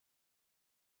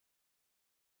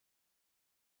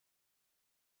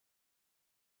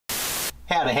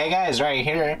Howdy, hey guys, right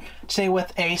here today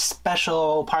with a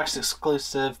special Parks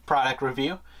exclusive product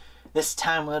review. This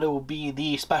time it will be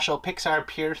the special Pixar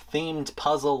Pier themed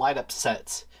puzzle light up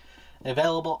sets.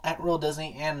 Available at Real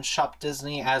Disney and Shop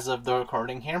Disney as of the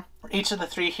recording here. Each of the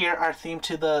three here are themed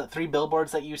to the three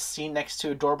billboards that you see next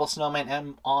to Adorable Snowman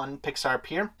and on Pixar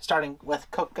Pier. Starting with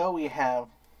Coco, we have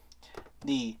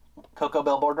the Coco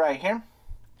billboard right here.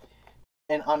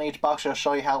 And on each box, I'll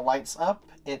show you how it lights up.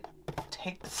 It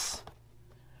takes...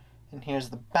 And here's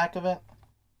the back of it.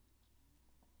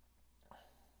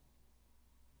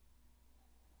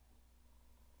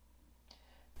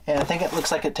 And I think it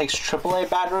looks like it takes AAA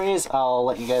batteries. I'll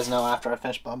let you guys know after I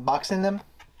finish unboxing them.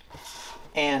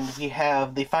 And we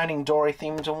have the Finding Dory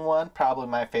themed one, probably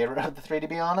my favorite of the three to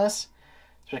be honest.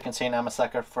 As you can see, I'm a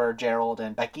sucker for Gerald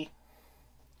and Becky.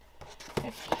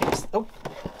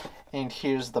 And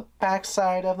here's the back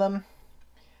side of them.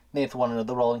 They've one of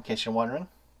the roll in case you're wondering.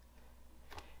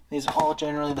 These are all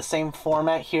generally the same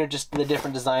format here, just the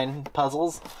different design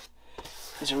puzzles.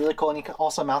 These are really cool, and you can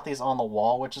also mount these on the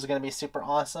wall, which is going to be super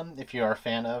awesome if you are a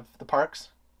fan of the parks.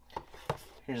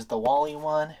 Here's the Wall-E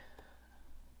one.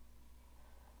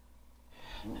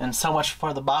 And so much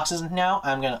for the boxes. Now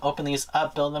I'm going to open these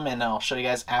up, build them, and I'll show you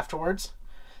guys afterwards.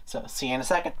 So see you in a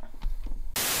second.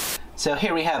 So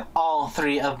here we have all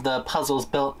three of the puzzles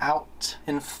built out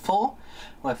in full,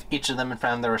 with each of them in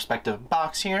front of their respective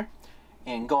box here.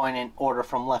 And going in order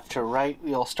from left to right,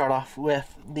 we'll start off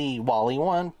with the Wall-E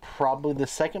one, probably the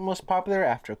second most popular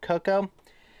after Coco.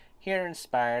 Here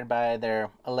inspired by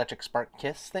their electric spark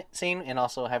kiss scene, and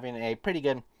also having a pretty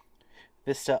good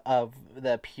vista of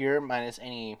the pier, minus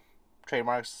any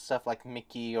trademarks, stuff like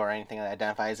Mickey or anything that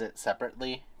identifies it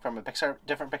separately from a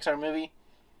different Pixar movie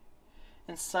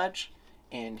and such.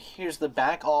 And here's the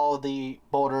back. All the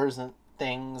boulders and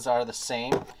things are the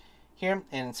same here,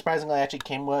 and surprisingly I actually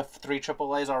came with 3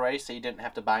 AAAs already, so you didn't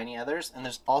have to buy any others. And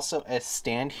there's also a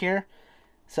stand here,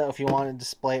 so if you want to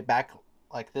display it back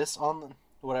like this on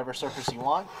whatever surface you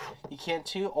want, you can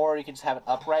too, or you can just have it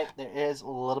upright. There is a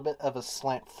little bit of a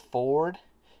slant forward,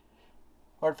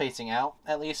 or facing out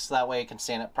at least, so that way it can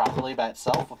stand up properly by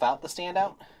itself without the stand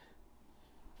out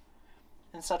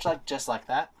and such, like just like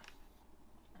that.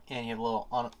 And you have a little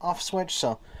on and off switch,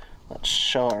 so let's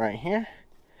show it right here.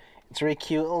 It's really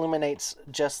cute. It illuminates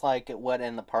just like it would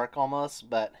in the park almost,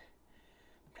 but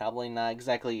probably not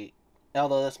exactly,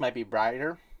 although this might be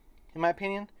brighter in my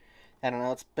opinion. I don't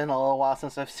know, it's been a little while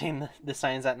since I've seen the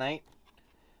signs at night.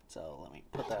 So let me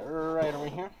put that right over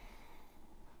here.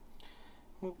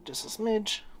 Move just a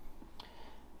smidge.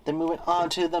 Then moving on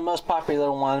to the most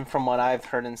popular one from what I've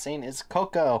heard and seen is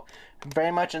Coco.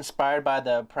 Very much inspired by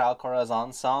the Proud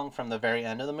Corazon song from the very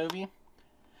end of the movie.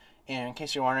 And in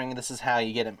case you're wondering, this is how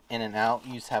you get them in and out.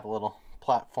 You just have a little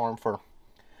platform for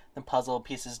the puzzle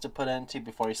pieces to put into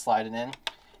before you slide it in.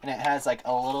 And it has like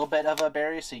a little bit of a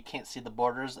barrier, so you can't see the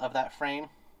borders of that frame.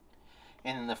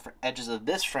 And then the edges of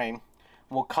this frame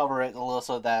will cover it a little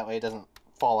so that way it doesn't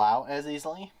fall out as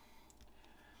easily,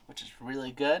 which is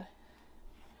really good.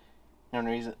 And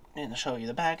to show you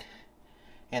the back.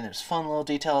 And there's fun little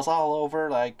details all over,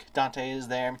 like Dante is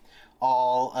there.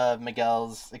 All of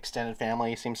Miguel's extended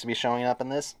family seems to be showing up in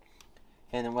this.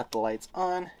 And then with the lights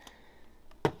on,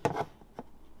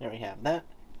 there we have that.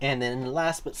 And then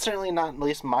last but certainly not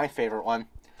least, my favorite one,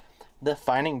 the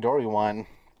Finding Dory one,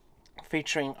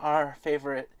 featuring our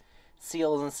favorite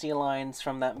seals and sea lions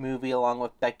from that movie, along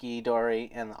with Becky,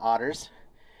 Dory, and the otters,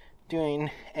 doing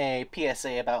a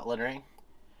PSA about littering,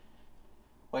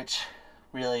 which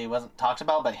really wasn't talked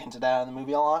about but hinted at in the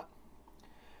movie a lot,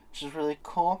 which is really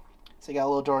cool. So you got a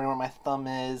little Dory where my thumb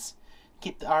is.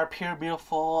 Keep our pier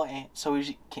beautiful, and so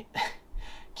we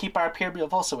keep our pier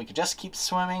beautiful, so we could just keep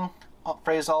swimming.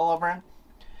 Phrase all over it.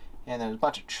 And there's a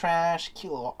bunch of trash,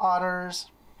 cute little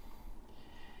otters,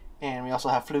 and we also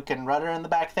have Fluke and Rudder in the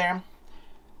back there.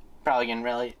 Probably getting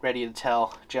really ready to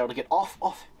tell Gerald to get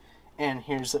off. And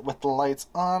here's it with the lights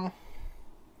on.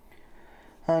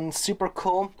 And super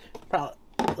cool.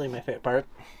 Probably my favorite part.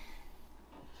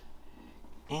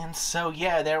 And so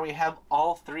yeah, there we have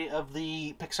all 3 of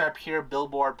the Pixar Pier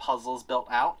billboard puzzles built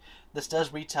out. This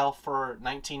does retail for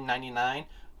 $19.99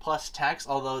 plus tax,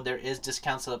 although there is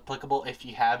discounts applicable if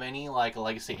you have any, like a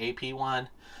Legacy AP one,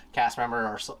 cast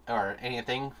member, or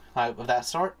anything of that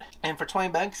sort. And for 20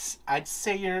 bucks, I'd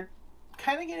say you're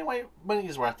kind of getting what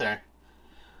money's worth there.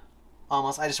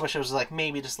 Almost. I just wish it was like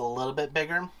maybe just a little bit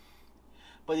bigger.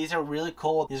 But these are really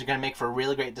cool. These are going to make for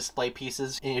really great display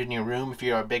pieces in your room if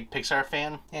you're a big Pixar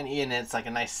fan. And even it's like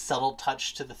a nice subtle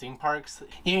touch to the theme parks.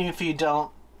 Even if you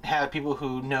don't have people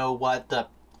who know what the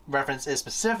reference is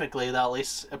specifically, they'll at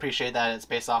least appreciate that it's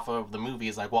based off of the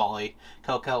movies like WALL-E,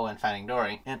 Coco, and Finding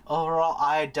Dory. And overall,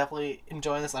 I definitely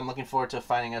enjoy this. I'm looking forward to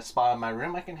finding a spot in my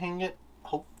room I can hang it,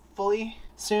 hopefully,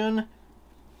 soon.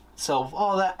 So with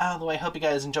all that out of the way, hope you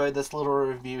guys enjoyed this little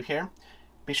review here.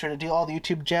 Be sure to do all the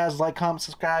YouTube jazz, like, comment,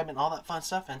 subscribe, and all that fun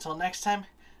stuff. Until next time,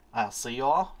 I'll see you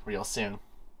all real soon.